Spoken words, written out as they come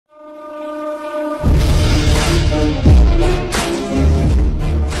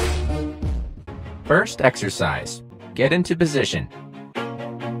First exercise. Get into position.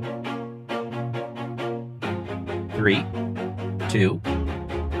 3, 2,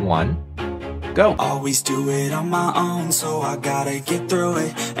 1. Go. Always do it on my own, so I gotta get through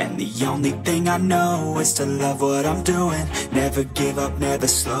it. And the only thing I know is to love what I'm doing. Never give up, never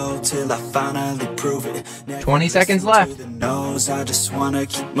slow, till I finally prove it. Never 20 seconds left. to the nose, I just wanna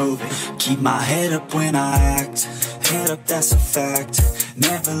keep moving. Keep my head up when I act. Head up, that's a fact.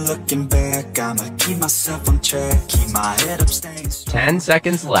 Never looking back, I'ma keep myself on track. Keep my head up, staying strong. 10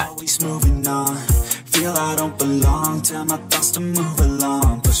 seconds left. Always moving on. Feel I don't belong, tell my thoughts to move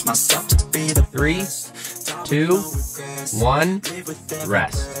along. Push myself to be the 3, 2, 1.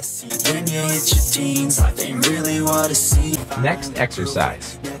 Rest. When you hit your teens, life ain't really what it seems. Next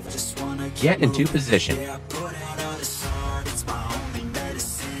exercise. Get into position.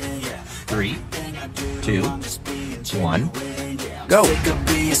 3, 2, 1. Go. Sick of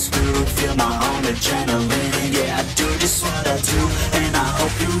being screwed, feel my own adrenaline. Yeah, I do just what I do, and I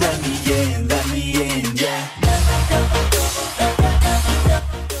hope you let me in, yeah.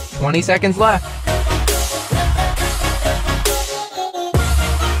 20 seconds left.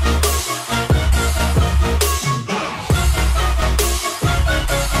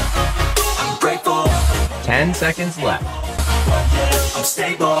 I'm grateful. 10 seconds left. I'm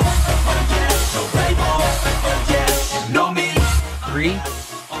stable. No label. You know me. 3,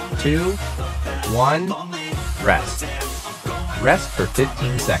 2, 1. Rest. Rest for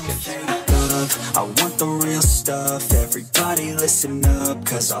 15 seconds. I want the real stuff. Everybody listen up,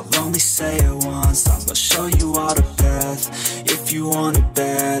 cause I'll only say it once. I'm gonna show you all the path. If you want it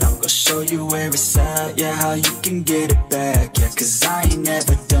bad, I'm gonna show you where it's at. Yeah, how you can get it back. Yeah, cause I ain't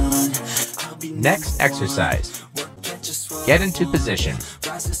never done. Next exercise. Get into position.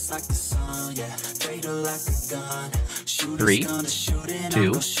 3,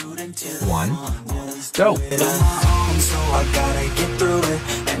 2, 1. Go. So I gotta get through it.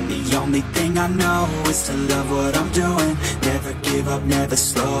 And the only thing I know is to love what I'm doing. Never give up, never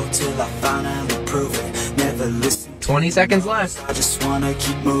slow, till I finally prove it. Never listen. 20 seconds left. I just wanna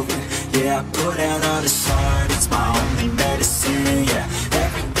keep moving. Yeah, I put out all this art, it's my only medicine. Yeah,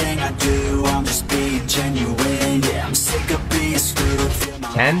 everything I do, I'm just being genuine. Yeah, I'm sick of being screwed.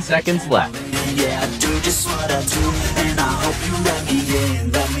 10 seconds left. Yeah, I do just what I do, and I hope you let me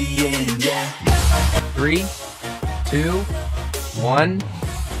in, yeah. 3, 2, 1.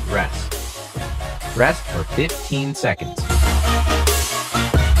 Rest. Rest for 15 seconds.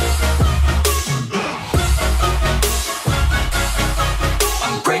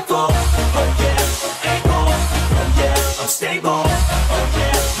 I'm grateful, oh yeah, able, oh yeah, I'm stable, oh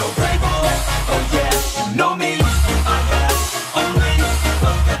yeah, no label, oh yeah, you know me, I have only.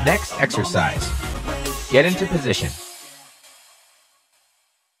 Next exercise. Get into position.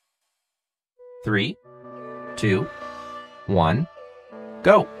 3, 2, 1.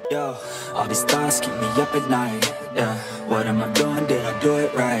 Go. Yo, all these thoughts keep me up at night. Yeah, what am I doing? Did I do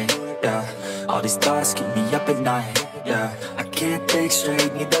it right? Yeah, all these thoughts keep me up at night. Yeah, I can't think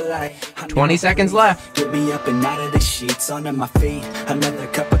straight, need the light. 20 seconds left. Get me up and out of the sheets, under my feet. Another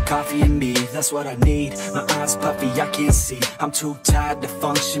cup of coffee and me, that's what I need. My eyes puffy, I can't see. I'm too tired to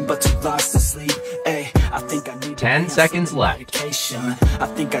function, but too lost to sleep. Ay, I think I need 10 seconds left. I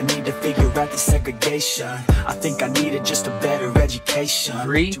think I need to figure out the segregation. I think I needed just a better education.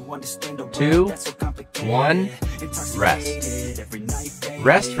 3, 2, 1. Rest.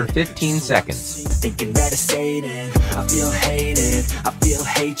 Rest for 15 seconds. Thinking that it's fading, I feel hated, I feel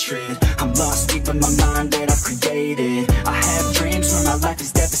hatred. I'm lost deep in my mind that I've created. I have dreams where my life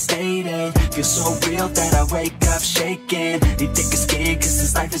is devastated. Feel so real that I wake up shaking. Need thicker skin cause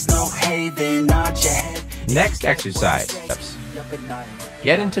this life is no haven. Nod your head. Next exercise.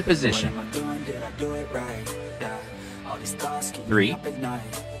 Get into position. 3,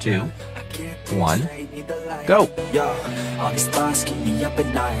 2, 1. Go. Yo, all these thoughts keep me up at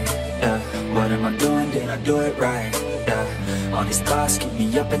night. Yeah, what am I doing? Did I do it right? Yeah, all these thoughts keep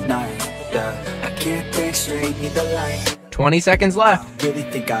me up at night. Yeah, I can't think straight, need the light. 20 seconds left. Really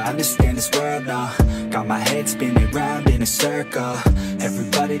think I understand this world now. Got my head spinning round in a circle.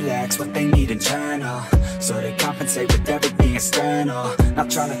 Everybody lacks what they need internal, so they compensate with everything external. Not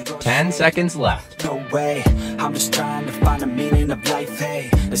trying to 10 seconds left. No way, I'm just trying to find a meaning of life. Hey,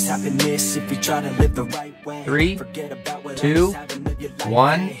 there's happiness if you try to live the right way. 3, 2,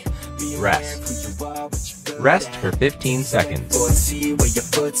 1. Rest. Rest for 15 seconds. See where your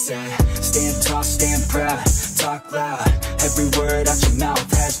foot's at. Stand tall, stand proud, talk loud. Every word out your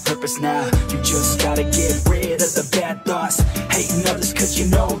mouth has purpose now. You just gotta get rid of the bad thoughts. Hating others cause you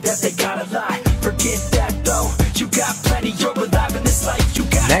know that they gotta lie. Forget that though, you got plenty, you're alive in this life. You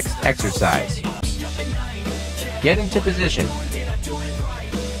got next exercise. Get into position.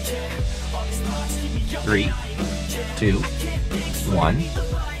 3, 2, 1,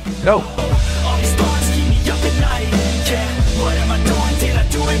 go. All these thoughts keep me up at night. Yeah, what am I doing? Did I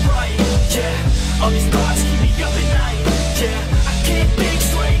do it right? Yeah, all these thoughts keep me up at night. Yeah, I can't think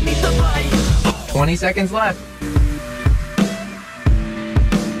straight, need the light. 20 seconds left.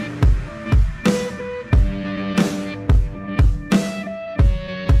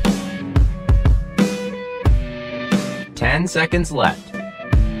 Ten seconds left.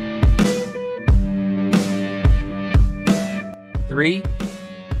 3,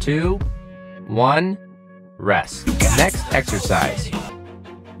 2, 1, rest. Next exercise.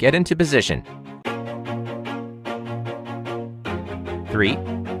 Get into position. 3,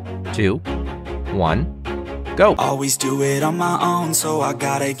 2, 1, go. Always do it on my own, so I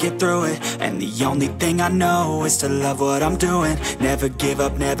gotta get through it. And the only thing I know is to love what I'm doing. Never give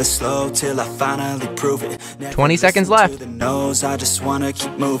up, never slow, till I finally prove it. Never 20 seconds left. to the nose, I just wanna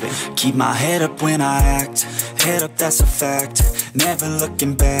keep moving. Keep my head up when I act. Head up, that's a fact. Never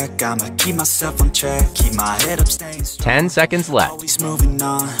looking back, I'ma keep myself on track. Keep my head up, staying strong. 10 seconds left. Always moving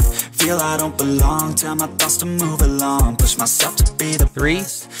on. Feel I don't belong, tell my thoughts to move along. Push myself to be the 3,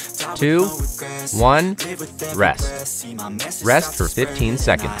 best. 2, 1, Live with every rest. breath. See my message Rest start for to spread. 15 I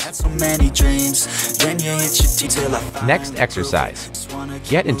seconds. had so many dreams, then you hit your teeth till I finally Next exercise. just wanna keep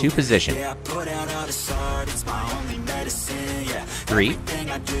Get into moving. position. Yeah, I put out all this art, it's my only medicine. Yeah, 3, everything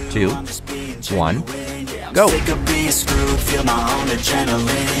I do, 2, I'm just being 1, genuine. Yeah, I'm go. sick of being screwed, feel my own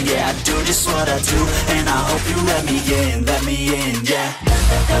adrenaline. Yeah, I do just what I do, and I hope you let me in, yeah.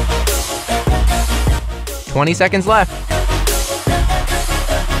 20 seconds left.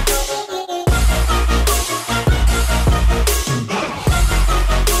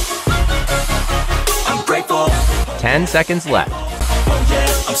 I'm grateful, 10 seconds left. oh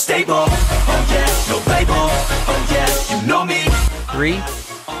yeah, I'm stable, oh yeah, no label, oh yeah, you know me. 3,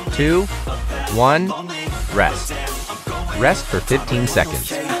 2, 1, rest. Rest for 15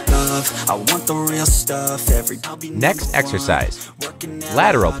 seconds. Love, I want the real stuff. Next exercise.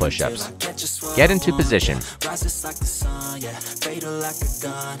 Lateral push-ups. Get into position.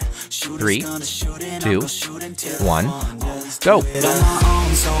 3, 2, 1, go.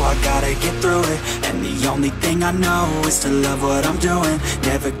 So I gotta get through it, and the only thing I know is to love what I'm doing.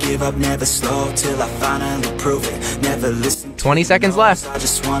 Never give up, never slow, till I finally prove it. Never listen. 20 seconds left. I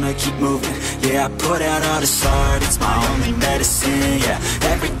just wanna keep moving. Yeah, I put out all this art, it's my only medicine. Yeah,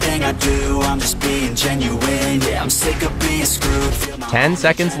 everything I do, I'm just being genuine. Yeah, I'm sick of being screwed. Feel my 10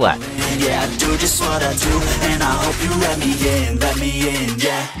 seconds left. yeah, I do just what I do, and I hope you let me in,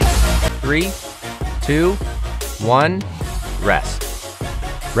 yeah. 3, 2, 1, rest.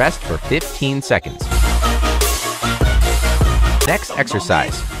 Rest for 15 seconds. Next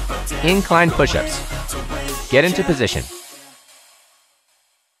exercise. Incline push-ups. Get into position.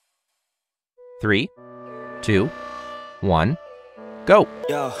 3, 2, 1, go.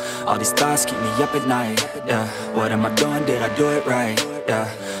 Yo, all these thoughts keep me up at night. Yeah, what am I doing? Did I do it right? Yeah,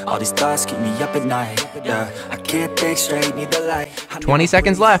 all these thoughts keep me up at night. Yeah, I can't think straight, need the light. 20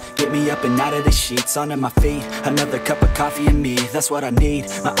 seconds left. Get me up and out of the sheets, under my feet. Another cup of coffee and me, that's what I need.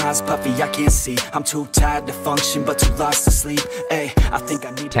 My eyes puffy, I can't see. I'm too tired to function, but too lost to sleep. Ay, I think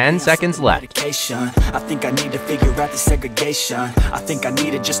I need 10 seconds left. medication. I think I need to figure out the segregation. I think I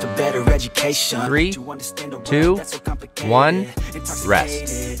needed just a better education. 3, To understand a world 2, that's so complicated. 1, Intoxicated,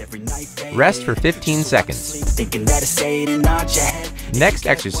 rest. every night faded. Rest for 15 seconds. Thinking that it's stayed in our head. Next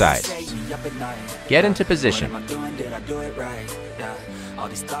exercise. Get into position.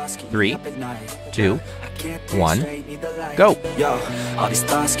 3, 2, 1, go. Yo, all these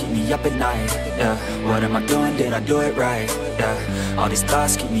thoughts keep me up at night. Yeah, what am I doing? Did I do it right? Yeah, all these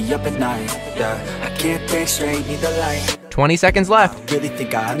thoughts keep me up at night. Yeah, I can't think straight, need the light. 20 seconds left. Really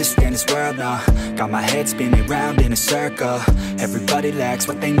think I understand this world now. Got my head spinning round in a circle. Everybody lacks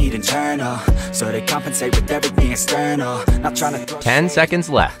what they need internal, so they compensate with everything external. Not trying to throw 10 shade. seconds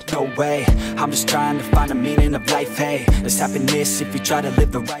left. No way, I'm just trying to find the meaning of life. Hey, there's happiness if you try to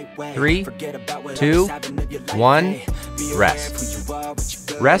live the right way. 3, Forget about what 2, others have and live your life, 1, hey. Be aware rest. of who you are, what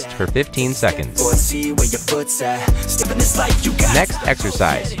you're good Rest at. for 15 seconds. Boy, see where your foot's at. Step in this life, you got Next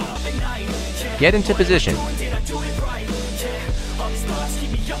exercise. Get into position.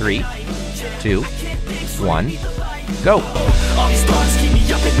 3, 2, 1, go. All these thoughts keep me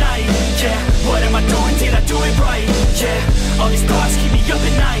up at night. Yeah, what am I doing? Did I do it right? Yeah, all these thoughts keep me up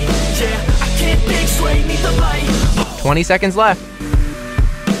at night. Yeah, I can't think straight, need the light. 20 seconds left.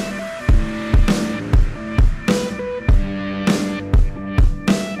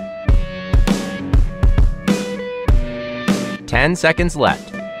 Ten seconds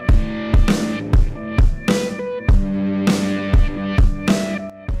left.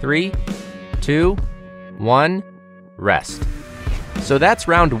 3, 2, 1, rest. So that's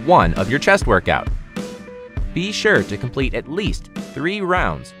round 1 of your chest workout. Be sure to complete at least 3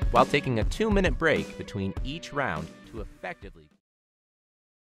 rounds while taking a 2-minute break between each round to effectively